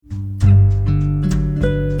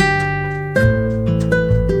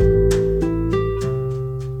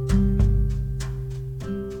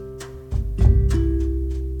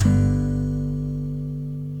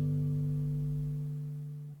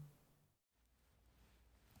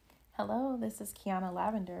Hello, this is Kiana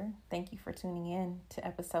Lavender. Thank you for tuning in to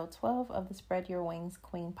episode 12 of the Spread Your Wings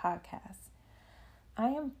Queen podcast. I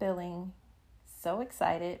am feeling so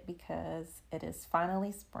excited because it is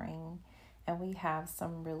finally spring and we have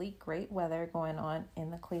some really great weather going on in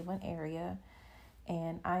the Cleveland area.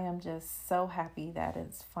 And I am just so happy that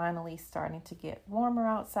it's finally starting to get warmer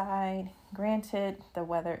outside. Granted, the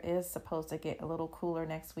weather is supposed to get a little cooler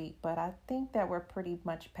next week, but I think that we're pretty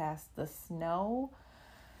much past the snow.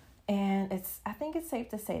 And I think it's safe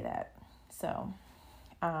to say that. So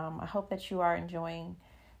I hope that you are enjoying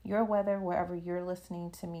your weather wherever you're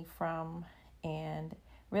listening to me from and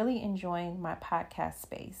really enjoying my podcast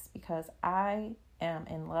space because I am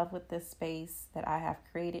in love with this space that I have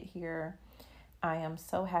created here. I am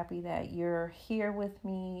so happy that you're here with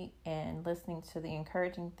me and listening to the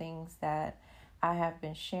encouraging things that I have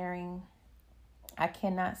been sharing. I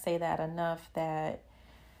cannot say that enough that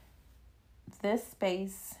this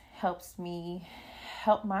space helps me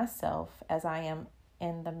help myself as I am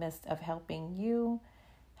in the midst of helping you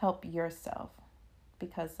help yourself.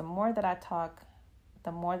 Because the more that I talk,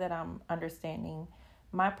 the more that I'm understanding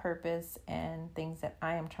my purpose and things that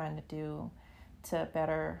I am trying to do to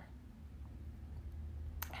better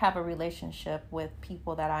have a relationship with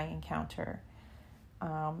people that I encounter.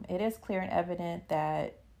 It is clear and evident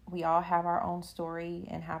that we all have our own story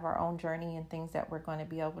and have our own journey and things that we're going to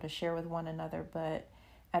be able to share with one another. But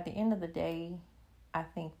at the end of the day, I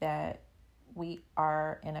think that we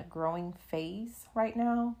are in a growing phase right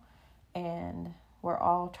now, and we're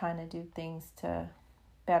all trying to do things to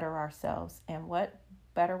better ourselves. And what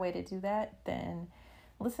better way to do that than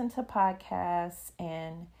listen to podcasts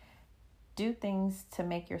and do things to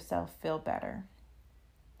make yourself feel better.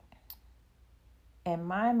 In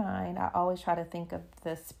my mind, I always try to think of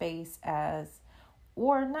the space as,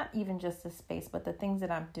 or not even just the space, but the things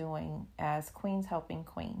that I'm doing as queens helping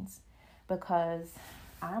queens, because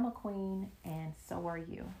I'm a queen and so are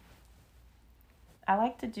you. I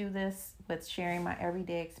like to do this with sharing my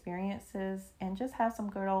everyday experiences and just have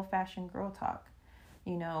some good old-fashioned girl talk,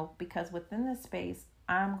 because within this space,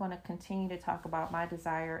 I'm going to continue to talk about my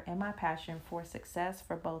desire and my passion for success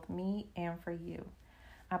for both me and for you.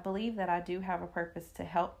 I believe that I do have a purpose to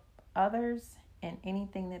help others in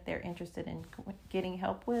anything that they're interested in getting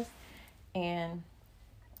help with. And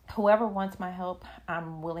whoever wants my help,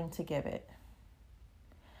 I'm willing to give it.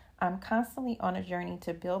 I'm constantly on a journey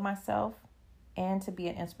to build myself and to be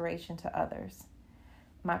an inspiration to others.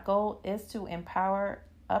 My goal is to empower,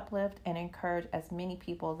 uplift, and encourage as many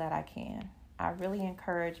people that I can. I really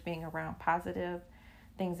encourage being around positive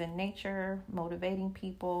things in nature, motivating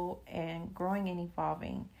people, and growing and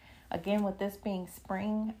evolving. Again, with this being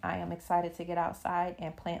spring, I am excited to get outside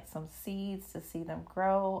and plant some seeds to see them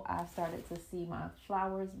grow. I've started to see my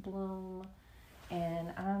flowers bloom,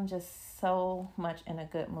 and I'm just so much in a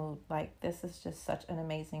good mood. Like, this is just such an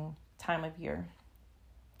amazing time of year.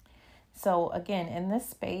 So again, in this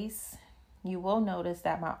space, you will notice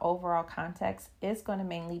that my overall context is going to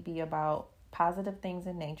mainly be about positive things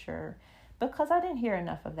in nature, because I didn't hear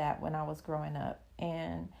enough of that when I was growing up.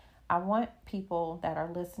 And I want people that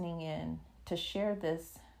are listening in to share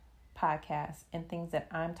this podcast and things that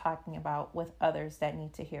I'm talking about with others that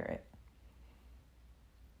need to hear it.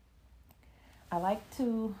 I like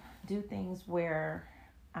to do things where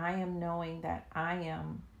I am knowing that I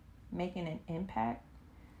am making an impact.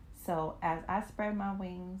 So as I spread my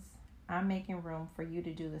wings, I'm making room for you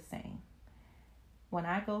to do the same. When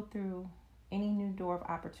I go through any new door of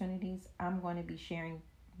opportunities, I'm going to be sharing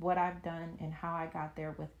what I've done and how I got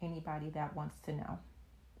there with anybody that wants to know.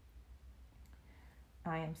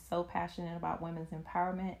 I am so passionate about women's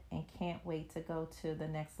empowerment and can't wait to go to the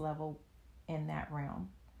next level in that realm.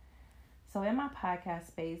 So in my podcast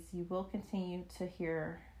space, you will continue to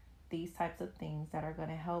hear these types of things that are going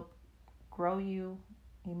to help grow you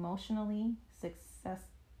emotionally, success,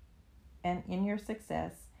 and in your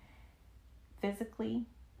success, physically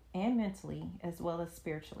and mentally, as well as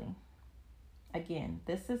spiritually. Again,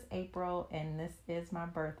 this is April and this is my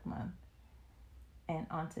birth month. And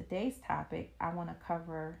on today's topic, I want to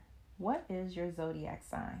cover, what is your zodiac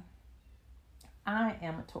sign? I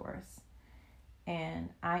am a Taurus, and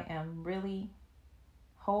I am really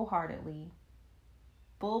wholeheartedly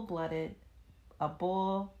full-blooded, a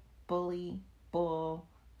bull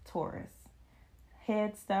Taurus.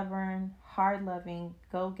 Head stubborn, hard-loving,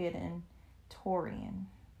 go-getting Taurian.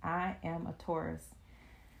 I am a Taurus,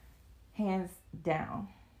 hands down.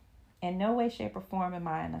 In no way, shape, or form am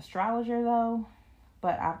I an astrologer, though,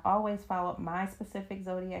 but I've always followed my specific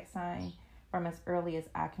zodiac sign from as early as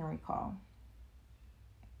I can recall.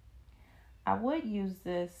 I would use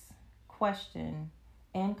this question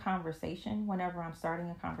in conversation, whenever I'm starting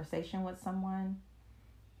a conversation with someone,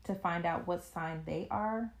 to find out what sign they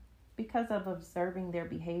are because of observing their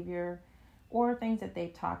behavior or things that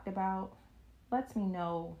they've talked about, lets me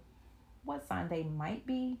know what sign they might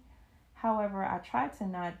be. However, I try to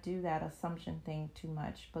not do that assumption thing too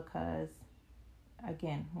much because,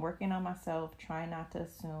 again, working on myself, trying not to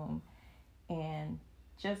assume and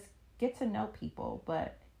just get to know people.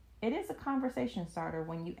 But it is a conversation starter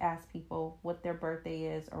when you ask people what their birthday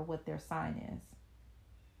is or what their sign is.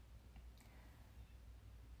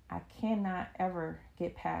 I cannot ever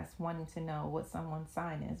get past wanting to know what someone's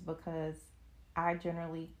sign is because I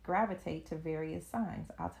generally gravitate to various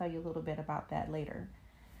signs. I'll tell you a little bit about that later.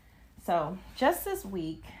 So just this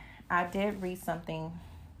week, I did read something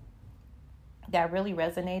that really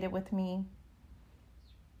resonated with me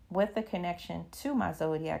with the connection to my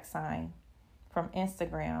zodiac sign from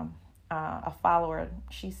Instagram. A follower,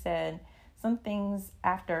 she said some things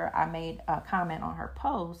after I made a comment on her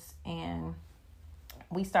post, and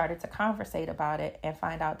we started to conversate about it and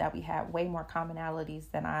find out that we had way more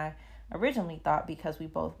commonalities than I originally thought because we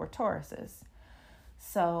both were Tauruses.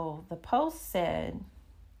 So the post said,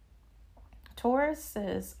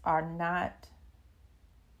 Tauruses are not,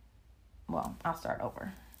 well, I'll start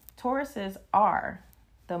over. Tauruses are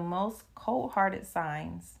the most cold-hearted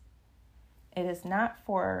signs. It is not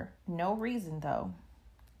for no reason, though.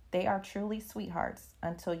 They are truly sweethearts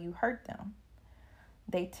until you hurt them.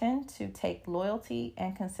 They tend to take loyalty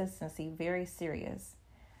and consistency very serious.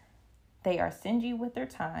 They are stingy with their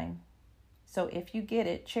time, so if you get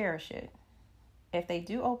it, cherish it. If they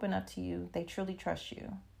do open up to you, they truly trust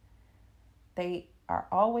you. They are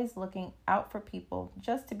always looking out for people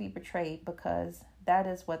just to be betrayed because that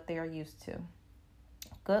is what they are used to.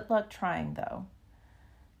 Good luck trying, though.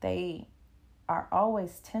 They are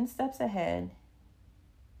always 10 steps ahead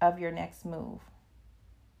of your next move.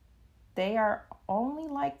 They are only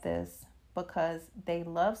like this because they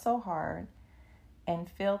love so hard and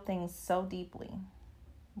feel things so deeply.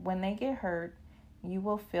 When they get hurt, you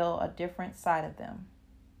will feel a different side of them.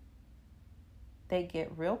 They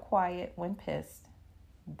get real quiet when pissed.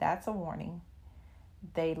 That's a warning.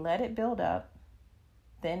 They let it build up,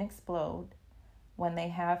 then explode. When they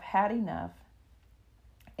have had enough,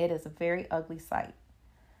 it is a very ugly sight.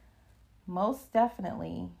 Most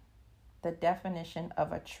definitely the definition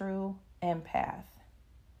of a true empath.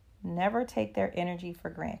 Never take their energy for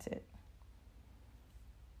granted.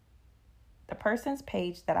 The person's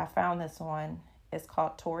page that I found this on is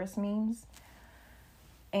called Taurus Memes.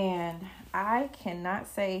 And I cannot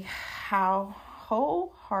say how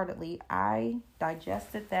wholeheartedly I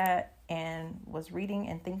digested that and was reading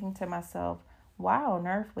and thinking to myself, why on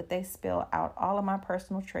earth would they spill out all of my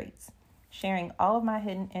personal traits, sharing all of my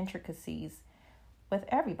hidden intricacies with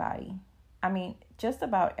everybody? I mean, just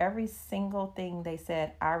about every single thing they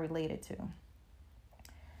said I related to.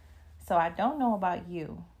 So I don't know about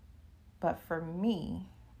you, but for me,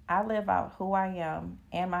 I live out who I am,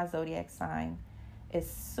 and my zodiac sign is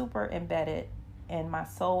super embedded in my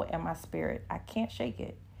soul and my spirit. I can't shake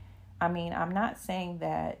it. I mean, I'm not saying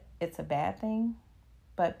that it's a bad thing,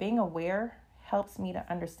 but being aware helps me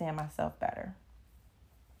to understand myself better.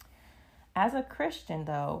 As a Christian,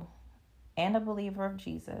 though, and a believer of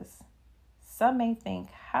Jesus, some may think,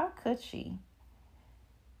 how could she?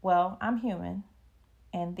 Well, I'm human,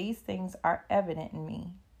 and these things are evident in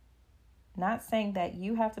me. Not saying that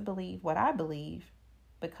you have to believe what I believe,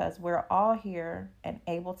 because we're all here and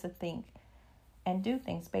able to think and do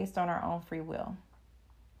things based on our own free will.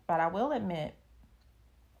 But I will admit,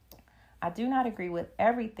 I do not agree with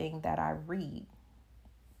everything that I read.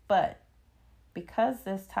 But because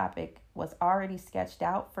this topic was already sketched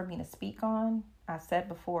out for me to speak on, I said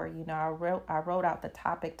before, I wrote out the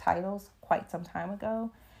topic titles quite some time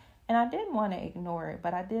ago, and I didn't want to ignore it,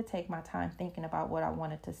 but I did take my time thinking about what I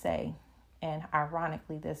wanted to say. And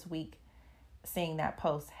ironically, this week, seeing that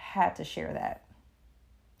post, had to share that.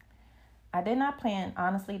 I did not plan,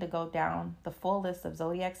 honestly, to go down the full list of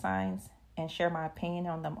zodiac signs and share my opinion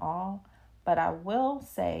on them all, but I will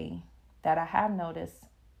say that I have noticed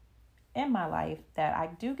in my life that I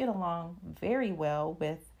do get along very well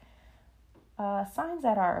with signs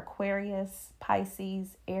that are Aquarius,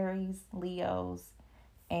 Pisces, Aries, Leos,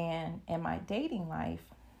 and in my dating life,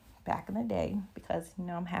 back in the day, because,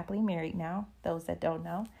 I'm happily married now, those that don't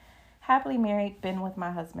know, happily married, been with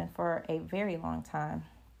my husband for a very long time.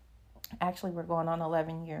 Actually, we're going on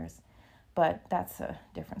 11 years, but that's a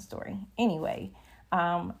different story. Anyway,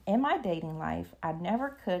 in my dating life, I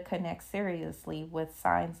never could connect seriously with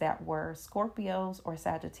signs that were Scorpios or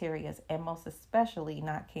Sagittarius, and most especially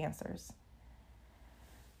not Cancers.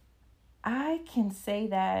 I can say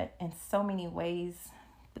that in so many ways,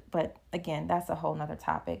 but again, that's a whole nother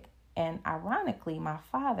topic. And ironically, my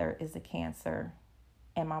father is a Cancer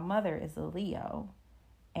and my mother is a Leo,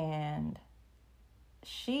 and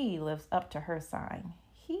she lives up to her sign.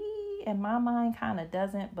 He, in my mind, kind of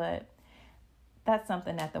doesn't, but that's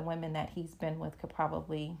something that the women that he's been with could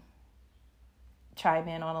probably chime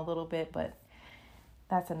in on a little bit, but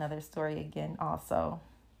that's another story again also.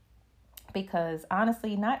 Because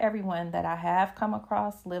honestly, not everyone that I have come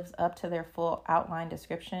across lives up to their full outline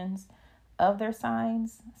descriptions of their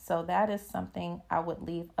signs. So that is something I would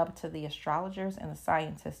leave up to the astrologers and the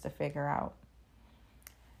scientists to figure out.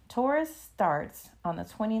 Taurus starts on the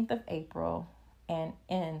 20th of April and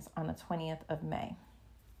ends on the 20th of May.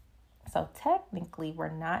 So technically, we're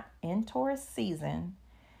not in Taurus season,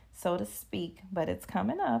 so to speak, but it's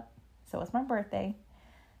coming up. So it's my birthday.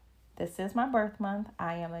 This is my birth month.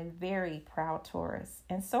 I am a very proud Taurus,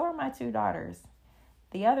 and so are my two daughters.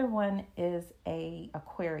 The other one is a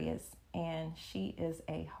Aquarius, and she is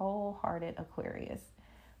a wholehearted Aquarius.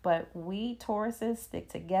 But we Tauruses stick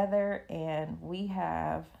together, and we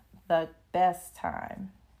have the best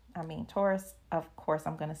time. I mean, Taurus, of course,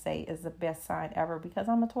 I'm going to say is the best sign ever because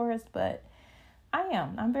I'm a Taurus, but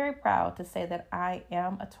I'm very proud to say that I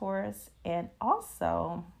am a Taurus, and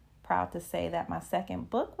also proud to say that my second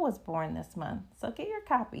book was born this month. So get your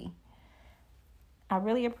copy. I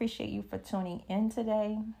really appreciate you for tuning in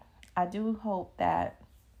today. I do hope that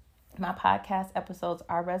my podcast episodes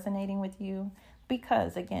are resonating with you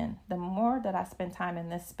because, again, the more that I spend time in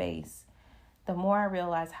this space, the more I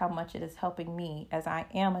realize how much it is helping me as I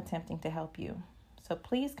am attempting to help you. So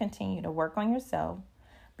please continue to work on yourself,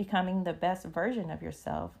 becoming the best version of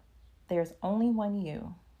yourself. There's only one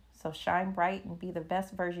you. So shine bright and be the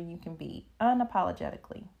best version you can be,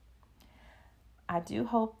 unapologetically. I do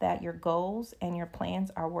hope that your goals and your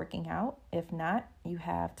plans are working out. If not, you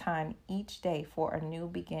have time each day for a new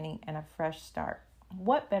beginning and a fresh start.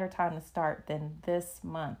 What better time to start than this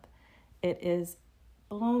month? It is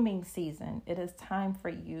blooming season. It is time for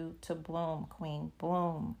you to bloom, Queen,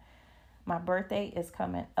 bloom. My birthday is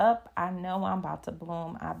coming up. I know I'm about to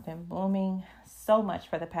bloom. I've been blooming so much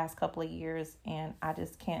for the past couple of years, and I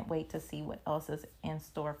just can't wait to see what else is in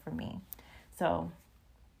store for me. So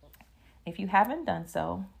if you haven't done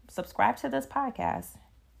so, subscribe to this podcast,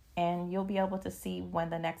 and you'll be able to see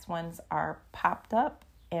when the next ones are popped up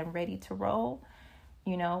and ready to roll.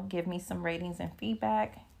 Give me some ratings and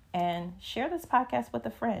feedback, and share this podcast with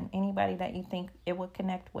a friend, anybody that you think they will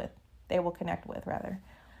connect with.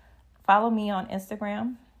 Follow me on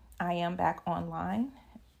Instagram. I am back online.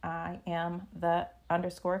 I am the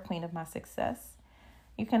 _queen of my success.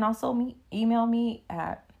 You can also email me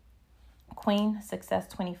at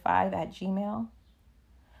queensuccess25@gmail.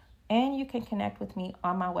 And you can connect with me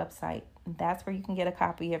on my website. That's where you can get a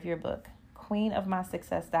copy of your book,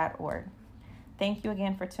 queenofmysuccess.org. Thank you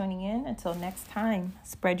again for tuning in. Until next time,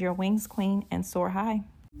 spread your wings, Queen, and soar high.